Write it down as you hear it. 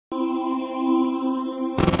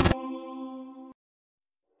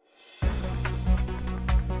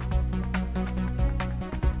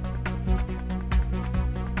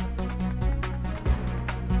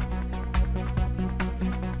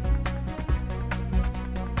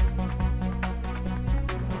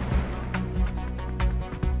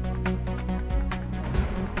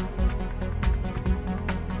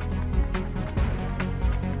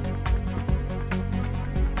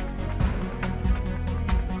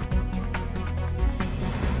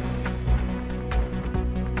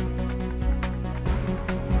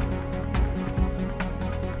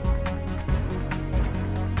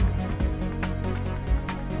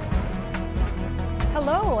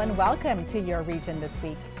and welcome to Your Region This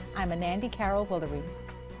Week. I'm Anandi Carol Woolery.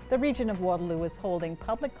 The region of Waterloo is holding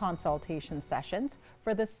public consultation sessions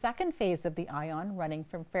for the second phase of the ION running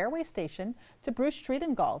from Fairway Station to Bruce Street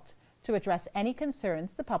in Galt to address any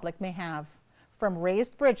concerns the public may have. From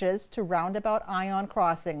raised bridges to roundabout ION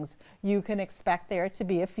crossings, you can expect there to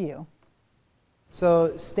be a few.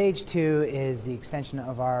 So stage 2 is the extension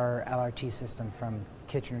of our LRT system from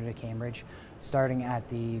Kitchener to Cambridge, starting at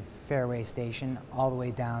the Fairway Station all the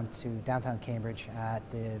way down to downtown Cambridge at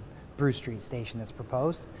the Bruce Street station that's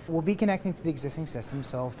proposed. We'll be connecting to the existing system,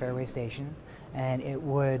 so Fairway Station, and it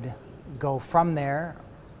would go from there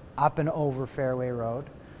up and over Fairway Road,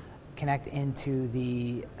 connect into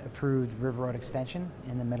the approved River Road extension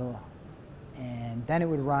in the middle, and then it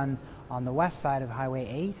would run on the west side of Highway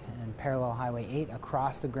 8 and parallel Highway 8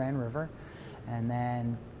 across the Grand River, and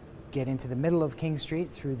then get into the middle of King Street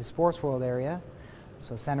through the Sports World area,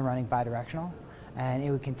 so center running bidirectional, and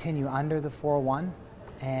it would continue under the 401,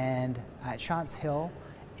 and at Shantz Hill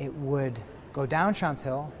it would go down Shantz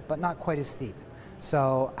Hill but not quite as steep.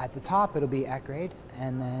 So at the top it'll be at grade,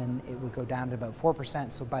 and then it would go down to about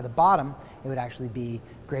 4%, so by the bottom it would actually be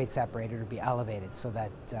grade separated or be elevated so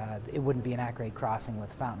that it wouldn't be an at grade crossing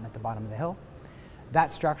with fountain at the bottom of the hill.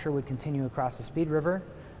 That structure would continue across the Speed River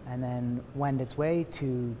and then wend its way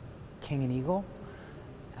to King and Eagle,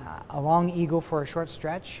 along Eagle for a short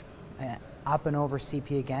stretch, up and over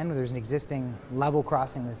CP again, where there's an existing level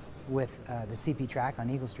crossing with the CP track on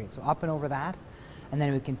Eagle Street. So up and over that, and then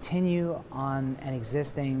it would continue on an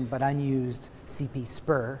existing but unused CP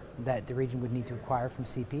spur that the region would need to acquire from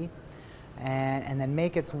CP, and then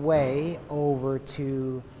make its way over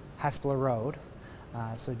to Hespeler Road.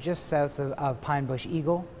 So just south of Pine Bush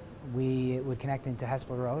Eagle, we would connect into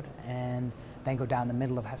Hespeler Road and then go down the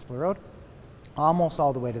middle of Hespeler Road, almost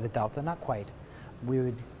all the way to the Delta, not quite. We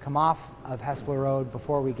would come off of Hespeler Road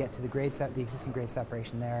before we get to the existing grade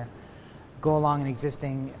separation there, go along an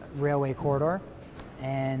existing railway corridor,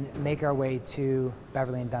 and make our way to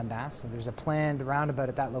Beverly and Dundas. So there's a planned roundabout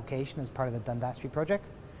at that location as part of the Dundas Street project.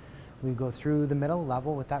 We'd go through the middle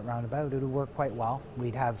level with that roundabout. It would work quite well.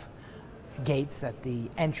 We'd have gates at the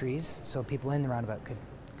entries so people in the roundabout could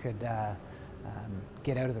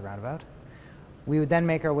get out of the roundabout. We would then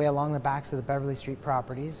make our way along the backs of the Beverly Street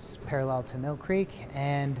properties, parallel to Mill Creek,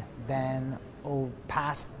 and then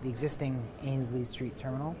past the existing Ainsley Street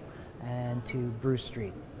terminal and to Bruce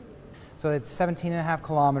Street. So it's 17.5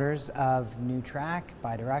 kilometers of new track,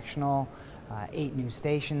 bidirectional, 8 new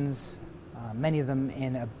stations, many of them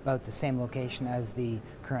in about the same location as the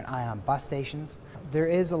current ION bus stations. There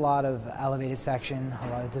is a lot of elevated section, a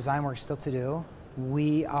lot of design work still to do.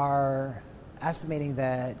 We are estimating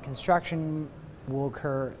that construction will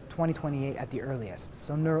occur 2028 at the earliest,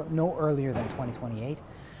 so no earlier than 2028.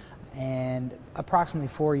 And approximately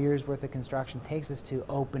 4 years worth of construction takes us to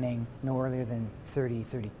opening no earlier than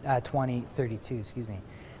 2032, excuse me.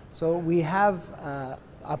 So we have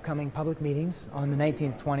upcoming public meetings on the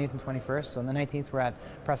 19th, 20th, and 21st. So on the 19th, we're at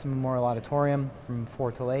Preston Memorial Auditorium from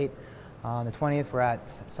 4 till 8. On the 20th, we're at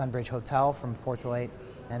Sunbridge Hotel from 4 till 8.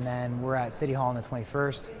 And then we're at City Hall on the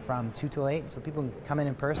 21st from 2 till 8. So people can come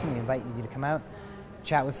in person. We invite you to come out,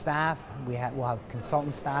 chat with staff. We'll have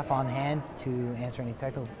consultant staff on hand to answer any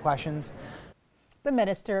technical questions. The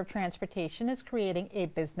Minister of Transportation is creating a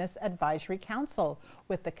business advisory council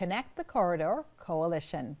with the Connect the Corridor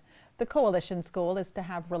Coalition. The coalition's goal is to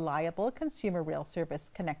have reliable consumer rail service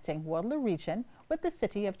connecting Waterloo Region with the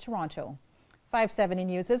City of Toronto. 570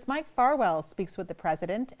 News' Mike Farwell speaks with the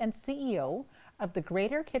President and CEO of the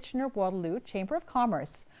Greater Kitchener-Waterloo Chamber of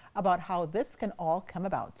Commerce about how this can all come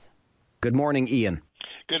about. Good morning, Ian.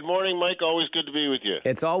 Good morning, Mike. Always good to be with you.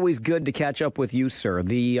 It's always good to catch up with you, sir.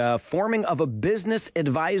 The forming of a business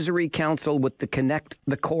advisory council with the Connect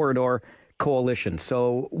the Corridor Coalition.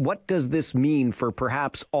 So what does this mean for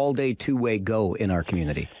perhaps all-day two-way go in our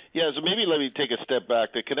community? Yeah, so maybe let me take a step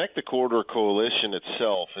back. The Connect the Corridor Coalition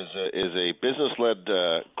itself is a business-led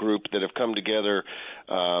group that have come together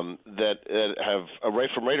that have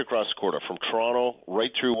right across the corridor, from Toronto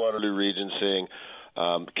right through Waterloo Region, saying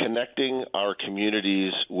connecting our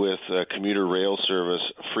communities with commuter rail service,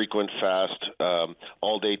 frequent, fast,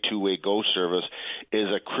 all-day two-way go service is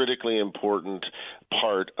a critically important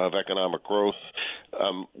part of economic growth.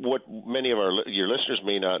 what many of your listeners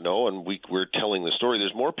may not know, and we're telling the story,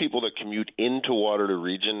 there's more people that commute into Waterloo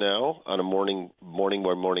region now on a morning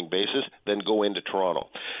by morning basis than go into Toronto.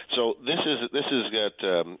 So this has got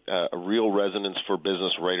a real resonance for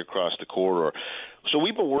business right across the corridor. So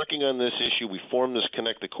we've been working on this issue. We formed this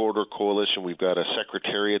Connect the Corridor Coalition. We've got a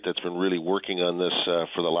secretariat that's been really working on this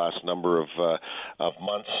for the last number of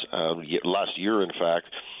months, last year, in fact.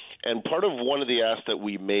 And part of one of the asks that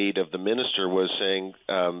we made of the minister was saying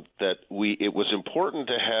that it was important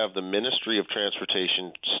to have the Ministry of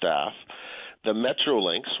Transportation staff, the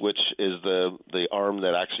Metrolinx, which is the arm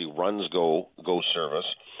that actually runs Go service,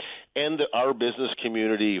 and our business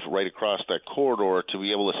community right across that corridor to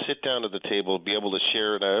be able to sit down at the table, be able to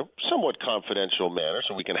share in a somewhat confidential manner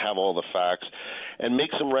so we can have all the facts and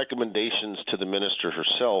make some recommendations to the minister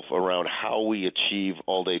herself around how we achieve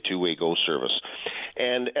all-day two-way Go service.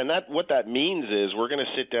 And that what that means is we're going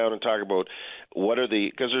to sit down and talk about what are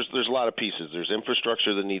because there's a lot of pieces. There's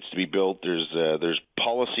infrastructure that needs to be built. There's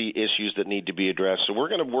policy issues that need to be addressed. So we're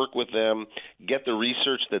going to work with them, get the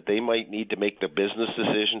research that they might need to make the business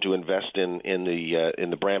decision to invest in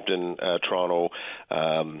the Brampton, Toronto,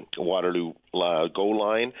 Waterloo Go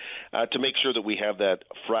line to make sure that we have that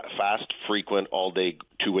fast, frequent, all-day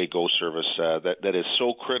two-way Go service that is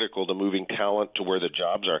so critical to moving talent to where the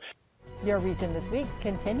jobs are. Your Region This Week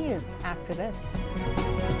continues after this.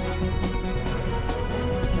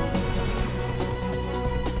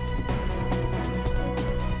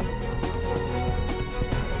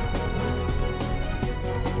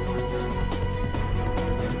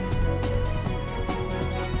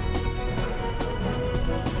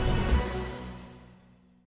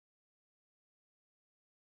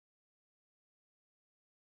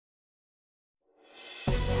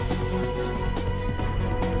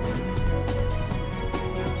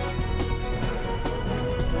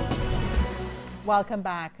 Welcome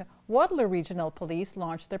back. Waterloo Regional Police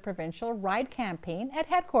launched their provincial ride campaign at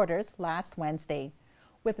headquarters last Wednesday.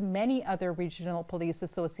 With many other regional police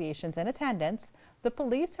associations in attendance, the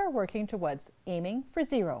police are working towards aiming for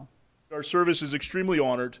zero. Our service is extremely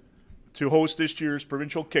honored to host this year's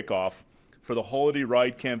provincial kickoff for the Holiday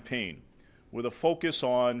Ride campaign with a focus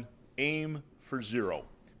on aim for zero.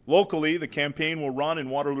 Locally, the campaign will run in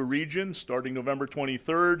Waterloo Region starting November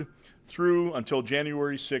 23rd through until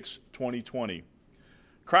January 6, 2020.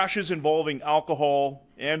 Crashes involving alcohol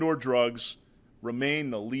and/or drugs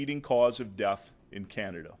remain the leading cause of death in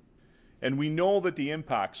Canada. And we know that the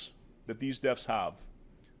impacts that these deaths have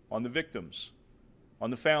on the victims,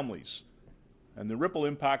 on the families, and the ripple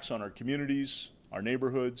impacts on our communities, our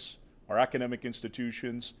neighborhoods, our academic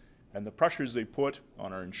institutions, and the pressures they put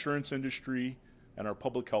on our insurance industry and our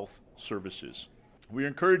public health services. We are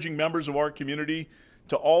encouraging members of our community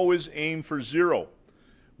to always aim for zero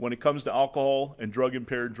when it comes to alcohol and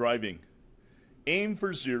drug-impaired driving. Aim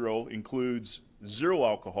for zero includes zero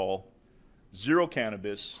alcohol, zero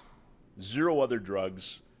cannabis, zero other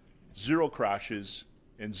drugs, zero crashes,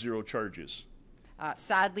 and zero charges.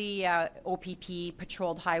 Sadly, OPP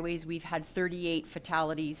patrolled highways, we've had 38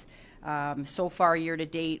 fatalities so far year to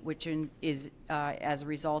date, which is as a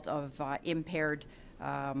result of impaired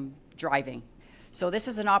driving. So this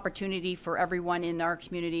is an opportunity for everyone in our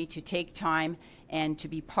community to take time and to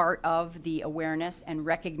be part of the awareness and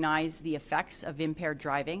recognize the effects of impaired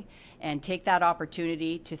driving and take that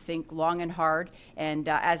opportunity to think long and hard. And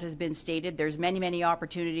as has been stated, there's many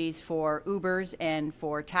opportunities for Ubers and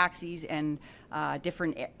for taxis and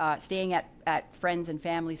different staying at friends and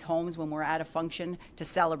families' homes when we're at a function to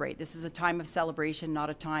celebrate. This is a time of celebration, not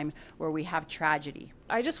a time where we have tragedy.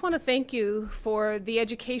 I just want to thank you for the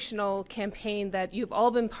educational campaign that you've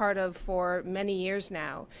all been part of for many years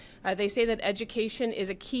now. They say that education is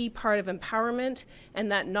a key part of empowerment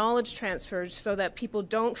and that knowledge transfers so that people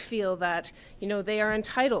don't feel that, they are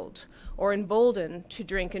entitled or emboldened to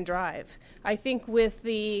drink and drive. I think with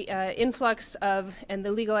the influx of and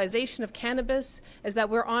the legalization of cannabis is that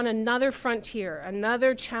we're on another frontier,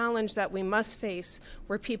 another challenge that we must face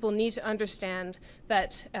where people need to understand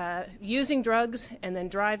that using drugs and then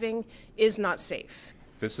driving is not safe.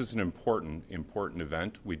 This is an important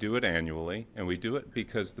event. We do it annually, and we do it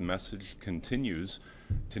because the message continues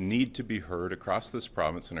to need to be heard across this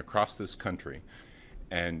province and across this country.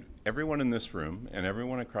 And everyone in this room and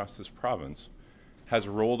everyone across this province has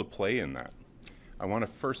a role to play in that.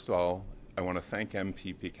 First of all, I want to thank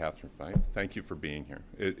MPP Catherine Fife. Thank you for being here.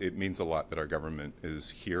 It means a lot that our government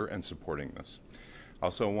is here and supporting this.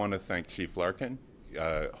 Also want to thank Chief Larkin,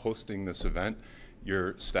 hosting this event.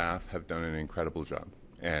 Your staff have done an incredible job,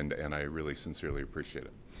 and I really sincerely appreciate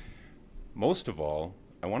it. Most of all,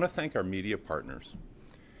 I want to thank our media partners.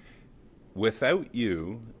 Without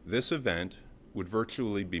you, this event would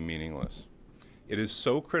virtually be meaningless. It is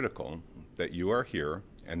so critical that you are here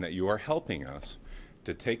and that you are helping us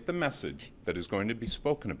to take the message that is going to be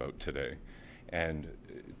spoken about today and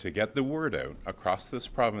to get the word out across this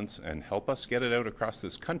province and help us get it out across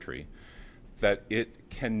this country that it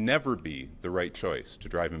can never be the right choice to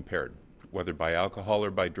drive impaired, whether by alcohol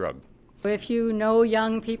or by drug. If you know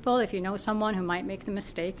young people, if you know someone who might make the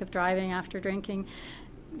mistake of driving after drinking,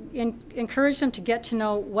 encourage them to get to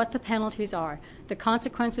know what the penalties are. The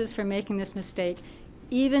consequences for making this mistake,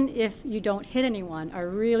 even if you don't hit anyone, are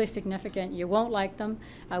really significant. You won't like them.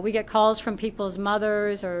 We get calls from people's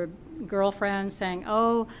mothers or girlfriends saying,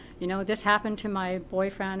 oh, you know, this happened to my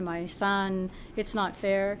boyfriend, my son, it's not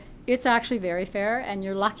fair. It's actually very fair, and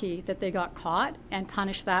you're lucky that they got caught and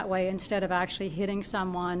punished that way instead of actually hitting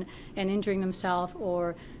someone and injuring themselves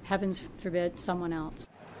or, heavens forbid, someone else.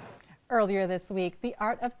 Earlier this week, the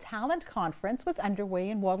Art of Talent Conference was underway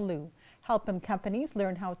in Waterloo, helping companies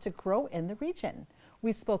learn how to grow in the region.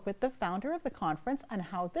 We spoke with the founder of the conference on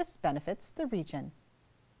how this benefits the region.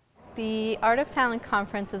 The Art of Talent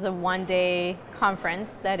Conference is a one-day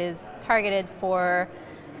conference that is targeted for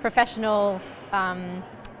professional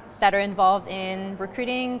that are involved in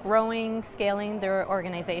recruiting, growing, scaling their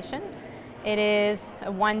organization. It is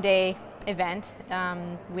a one-day event.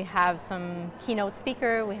 We have some keynote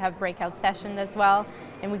speaker, we have breakout sessions as well,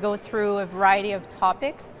 and we go through a variety of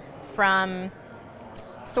topics from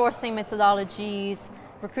sourcing methodologies,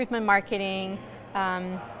 recruitment marketing,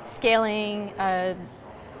 scaling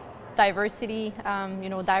diversity,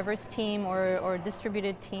 diverse team or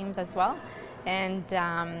distributed teams as well. And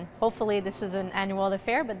hopefully this is an annual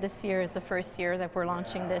affair, but this year is the first year that we're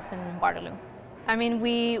launching this in Waterloo. I mean,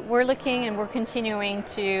 we're looking and we're continuing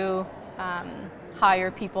to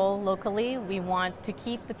hire people locally. We want to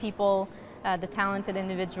keep the people, the talented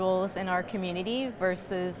individuals in our community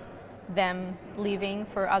versus them leaving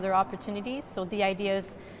for other opportunities. So the idea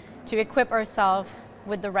is to equip ourselves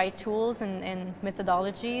with the right tools and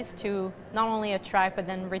methodologies to not only attract but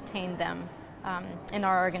then retain them in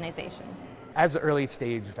our organizations. As early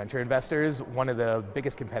stage venture investors, one of the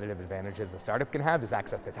biggest competitive advantages a startup can have is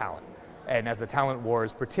access to talent. And as the talent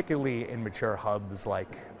wars, particularly in mature hubs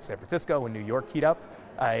like San Francisco and New York heat up,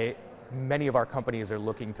 many of our companies are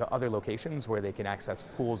looking to other locations where they can access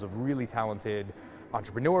pools of really talented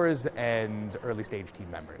entrepreneurs and early stage team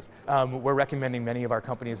members. We're recommending many of our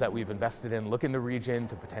companies that we've invested in look in the region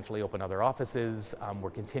to potentially open other offices. We're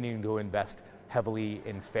continuing to invest heavily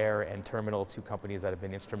in Fair and Terminal, two companies that have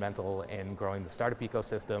been instrumental in growing the startup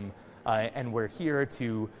ecosystem. And we're here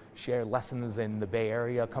to share lessons in the Bay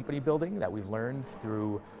Area company building that we've learned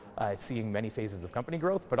through seeing many phases of company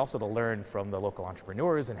growth, but also to learn from the local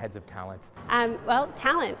entrepreneurs and heads of talent. Well,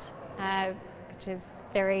 talent, which is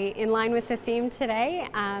very in line with the theme today.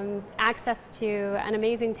 Access to an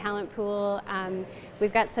amazing talent pool.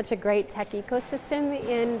 We've got such a great tech ecosystem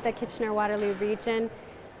in the Kitchener-Waterloo region,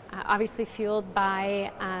 obviously fueled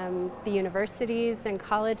by the universities and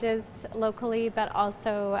colleges locally, but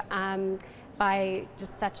also by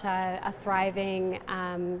just such a thriving,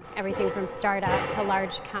 everything from startup to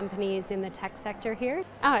large companies in the tech sector here.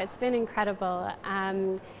 Oh, it's been incredible.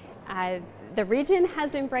 The region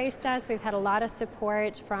has embraced us. We've had a lot of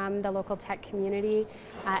support from the local tech community,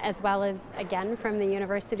 as well as, again, from the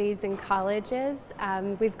universities and colleges.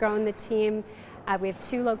 We've grown the team. We have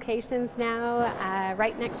 2 locations now,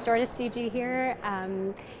 right next door to CG here,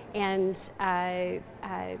 and a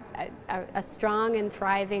strong and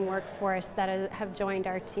thriving workforce that have joined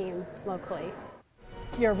our team locally.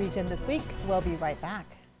 Your Region This Week. We'll be right back.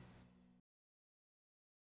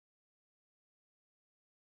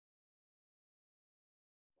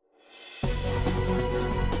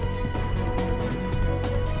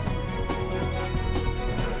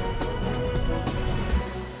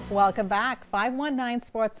 Welcome back. 519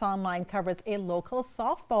 Sports Online covers a local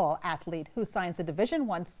softball athlete who signs a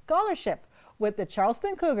Division I scholarship with the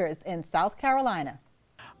Charleston Cougars in South Carolina.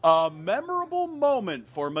 A memorable moment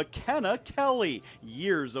for McKenna Kelly.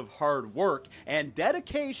 Years of hard work and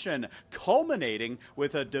dedication culminating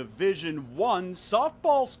with a Division I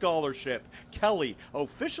softball scholarship. Kelly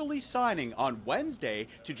officially signing on Wednesday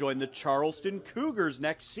to join the Charleston Cougars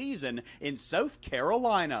next season in South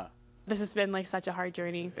Carolina. This has been like such a hard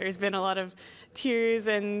journey. There's been a lot of tears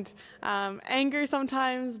and anger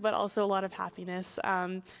sometimes, but also a lot of happiness.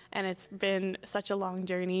 And it's been such a long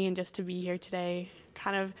journey, and just to be here today,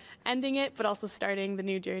 kind of ending it, but also starting the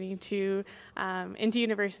new journey to into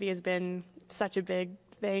university has been such a big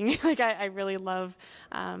thing. Like I really love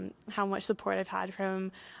how much support I've had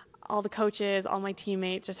from all the coaches, all my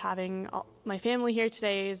teammates, just having my family here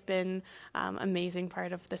today has been an amazing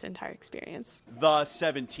part of this entire experience. The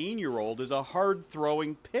 17-year-old is a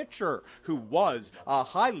hard-throwing pitcher who was a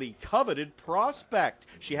highly coveted prospect.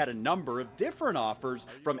 She had a number of different offers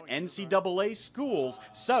from NCAA schools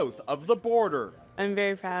south of the border. I'm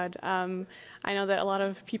very proud. I know that a lot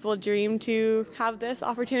of people dream to have this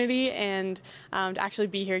opportunity, and to actually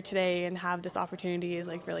be here today and have this opportunity is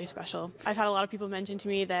like really special. I've had a lot of people mention to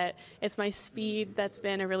me that it's my speed that's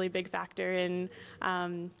been a really big factor in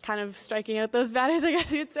kind of striking out those batters, I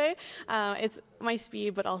guess you'd say. It's my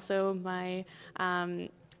speed, but also my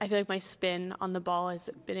I feel like my spin on the ball has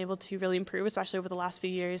been able to really improve, especially over the last few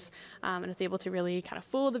years, and it's able to really kind of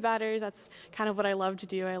fool the batters. That's kind of what I love to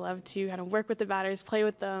do. I love to kind of work with the batters, play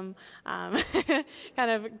with them, kind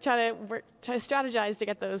of try to strategize to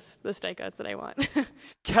get those strikeouts that I want.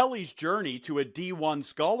 Kelly's journey to a D1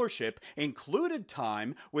 scholarship included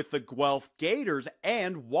time with the Guelph Gators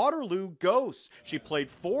and Waterloo Ghosts. She played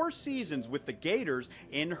 4 seasons with the Gators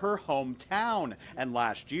in her hometown, and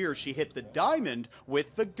last year she hit the diamond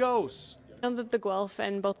with the Ghosts. I know that the Guelph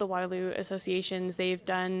and both the Waterloo associations, they've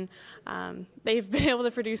been able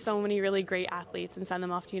to produce so many really great athletes and send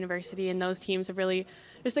them off to university, and those teams have really,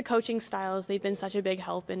 just the coaching styles, they've been such a big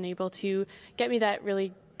help and able to get me that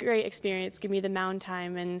really great experience, give me the mound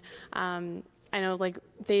time, and I know like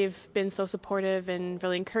they've been so supportive and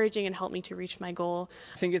really encouraging and helped me to reach my goal.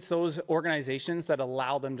 I think it's those organizations that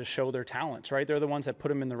allow them to show their talents, right? They're the ones that put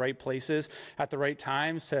them in the right places at the right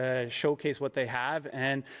times to showcase what they have.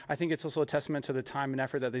 And I think it's also a testament to the time and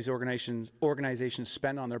effort that these organizations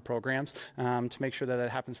spend on their programs to make sure that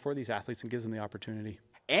that happens for these athletes and gives them the opportunity.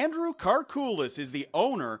 Andrew Karkoulis is the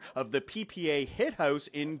owner of the PPA Hit House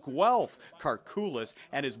in Guelph. Karkoulis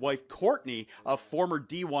and his wife Courtney, a former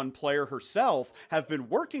D1 player herself, have been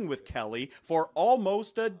working with Kelly for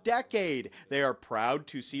almost a decade. They are proud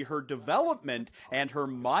to see her development and her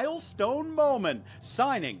milestone moment,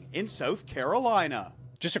 signing in South Carolina.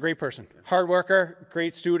 Just a great person, hard worker,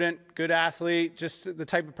 great student, good athlete, just the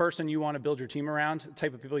type of person you want to build your team around, the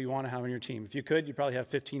type of people you want to have on your team. If you could, you'd probably have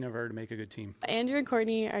 15 of her to make a good team. Andrew and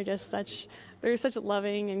Courtney are just they're such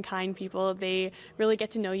loving and kind people. They really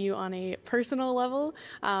get to know you on a personal level,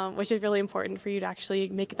 which is really important for you to actually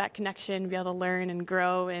make that connection, be able to learn and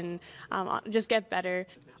grow and just get better.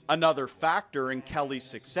 Another factor in Kelly's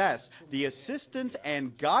success, the assistance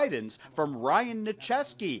and guidance from Ryan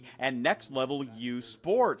Nicheski and Next Level U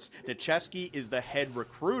Sports. Nicheski is the head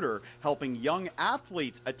recruiter, helping young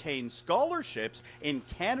athletes attain scholarships in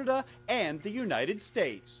Canada and the United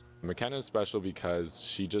States. McKenna is special because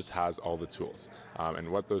she just has all the tools, and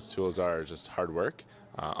what those tools are just hard work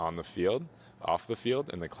on the field, off the field,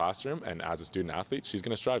 in the classroom, and as a student athlete, she's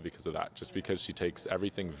going to strive because of that, just because she takes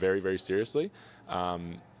everything very, very seriously.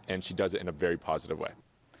 And she does it in a very positive way.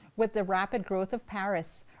 With the rapid growth of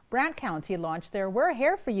Paris, Brant County launched their We're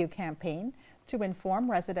Here For You campaign to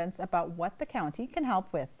inform residents about what the county can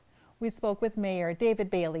help with. We spoke with Mayor David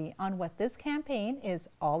Bailey on what this campaign is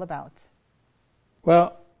all about.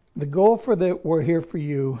 Well, the goal for the We're Here For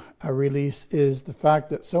You release is the fact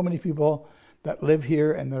that so many people that live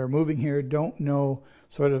here and that are moving here don't know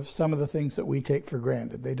sort of some of the things that we take for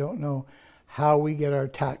granted. They don't know how we get our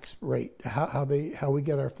tax rate, how we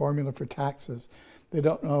get our formula for taxes. They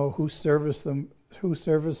don't know who services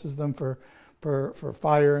them for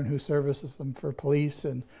fire and who services them for police,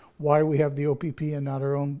 and why we have the OPP and not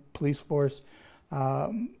our own police force.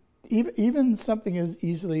 Even something as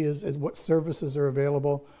easily as what services are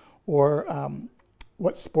available, or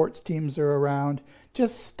what sports teams are around.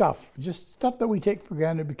 Just stuff that we take for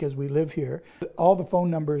granted because we live here. All the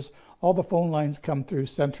phone numbers, all the phone lines come through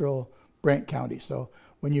Central Brant County. So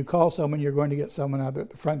when you call someone, you're going to get someone either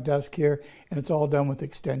at the front desk here, and it's all done with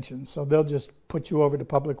extensions. So they'll just put you over to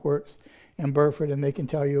Public Works in Burford, and they can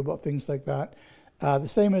tell you about things like that. The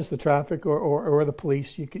same as the traffic or the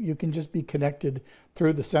police. You can just be connected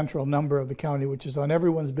through the central number of the county, which is on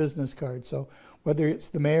everyone's business card. So whether it's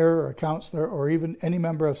the mayor or a councillor or even any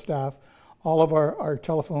member of staff, all of our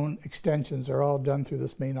telephone extensions are all done through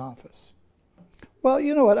this main office. Well,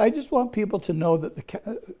 you know what? I just want people to know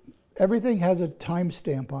that everything has a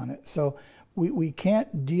timestamp on it. So we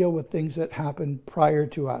can't deal with things that happen prior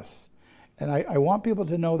to us. And I want people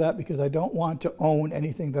to know that, because I don't want to own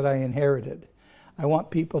anything that I inherited. I want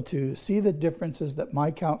people to see the differences that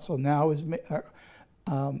my council now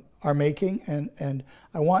are making, and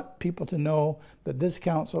I want people to know that this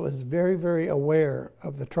council is very, very aware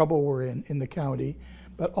of the trouble we're in the county,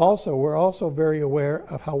 but we're also very aware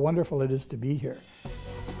of how wonderful it is to be here.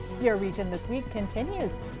 Your Region This Week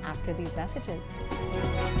continues after these messages.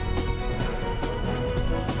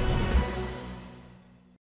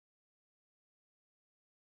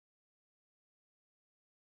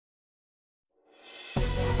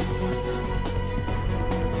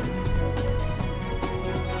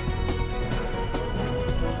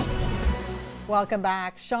 Welcome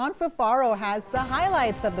back. Sean Fufaro has the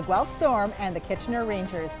highlights of the Guelph Storm and the Kitchener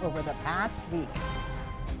Rangers over the past week.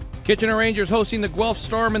 Kitchener Rangers hosting the Guelph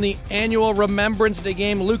Storm in the annual Remembrance Day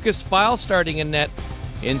game. Lucas File starting in net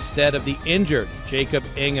instead of the injured Jacob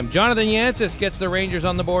Ingham. Jonathan Yancis gets the Rangers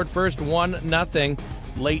on the board first, 1-0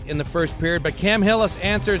 late in the first period. But Cam Hillis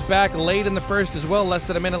answers back late in the first as well, less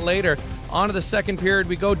than a minute later. On to the second period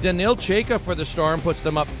we go. Danil Chayka for the Storm puts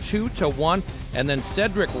them up 2-1. And then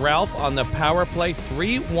Cedric Ralph on the power play,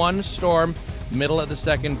 3-1 Storm, middle of the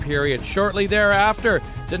second period. Shortly thereafter,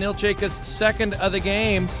 Danil Chayka's second of the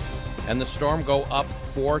game, and the Storm go up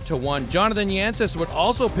 4-1. Jonathan Yancis would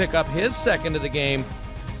also pick up his second of the game,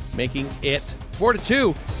 making it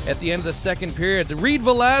 4-2 at the end of the second period. The Reed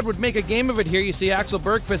Vlad would make a game of it here. You see Axel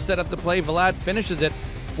Bergqvist set up the play. Vlad finishes it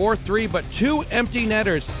 4-3, but two empty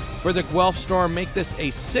netters for the Guelph Storm make this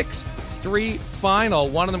a 6-3 final.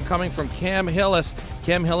 One of them coming from Cam Hillis.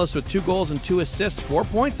 Cam Hillis with 2 goals and 2 assists, 4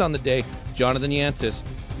 points on the day. Jonathan Yancis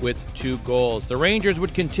with 2 goals. The Rangers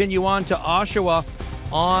would continue on to Oshawa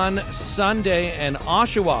on Sunday, and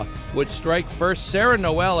Oshawa would strike first. Sarah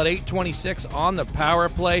Noel at 8:26 on the power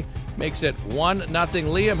play makes it 1-0.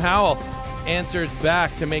 Liam Howell answers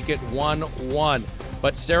back to make it 1-1.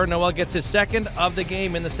 But Sarah Noel gets his second of the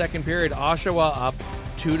game in the second period. Oshawa up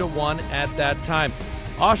 2-1 at that time.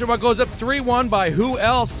 Oshawa goes up 3-1 by who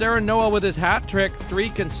else? Sarah Noel with his hat trick, 3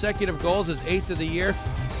 consecutive goals, his 8th of the year.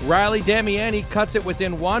 Riley Damiani cuts it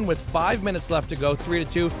within 1 with 5 minutes left to go,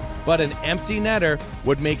 3-2. But an empty netter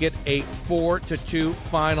would make it a 4-2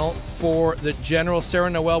 final for the General. Sarah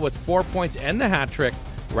Noel with 4 points and the hat trick.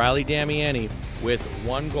 Riley Damiani with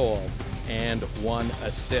 1 goal and 1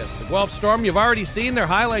 assist. The Guelph Storm, you've already seen their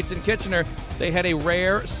highlights in Kitchener. They had a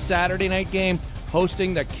rare Saturday night game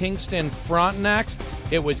hosting the Kingston Frontenacs.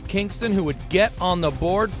 It was Kingston who would get on the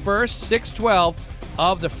board first. 6:12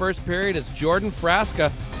 of the first period. It's Jordan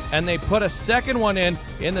Frasca, and they put a second one in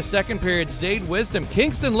the second period. Zaid Wisdom.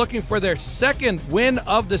 Kingston looking for their second win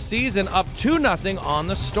of the season, up 2-0 on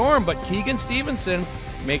the Storm, but Keegan Stevenson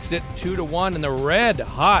makes it 2-1, and the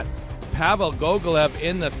red-hot Pavel Gogolev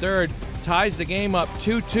in the third ties the game up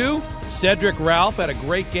 2-2. Cedric Ralph had a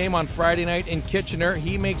great game on Friday night in Kitchener.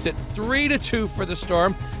 He makes it 3-2 for the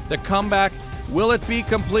Storm. The comeback, will it be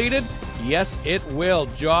completed? Yes, it will.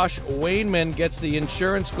 Josh Wainman gets the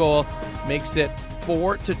insurance goal, makes it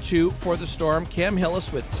 4-2 for the Storm. Cam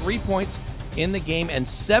Hillis with 3 points in the game and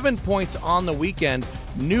 7 points on the weekend.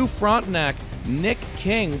 New Frontenac, Nick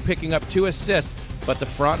King, picking up 2 assists, but the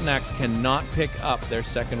Frontenacs cannot pick up their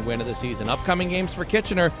second win of the season. Upcoming games for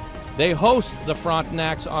Kitchener: they host the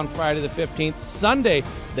Frontenacs on Friday the 15th. Sunday,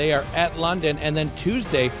 they are at London. And then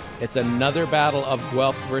Tuesday, it's another battle of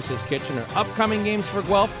Guelph versus Kitchener. Upcoming games for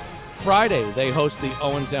Guelph: Friday, they host the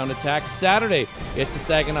Owen Sound Attack. Saturday, it's the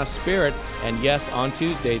Saginaw Spirit. And yes, on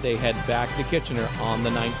Tuesday, they head back to Kitchener on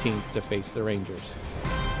the 19th to face the Rangers.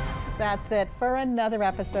 That's it for another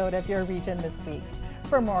episode of Your Region This Week.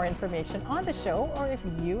 For more information on the show, or if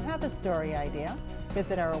you have a story idea,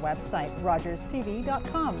 visit our website,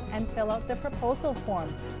 rogerstv.com, and fill out the proposal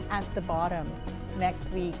form at the bottom. Next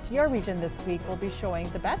week, Your Region This Week will be showing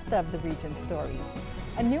the best of the region stories.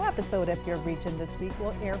 A new episode of Your Region This Week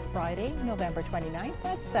will air Friday, November 29th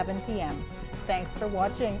at 7 p.m. Thanks for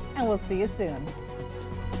watching, and we'll see you soon.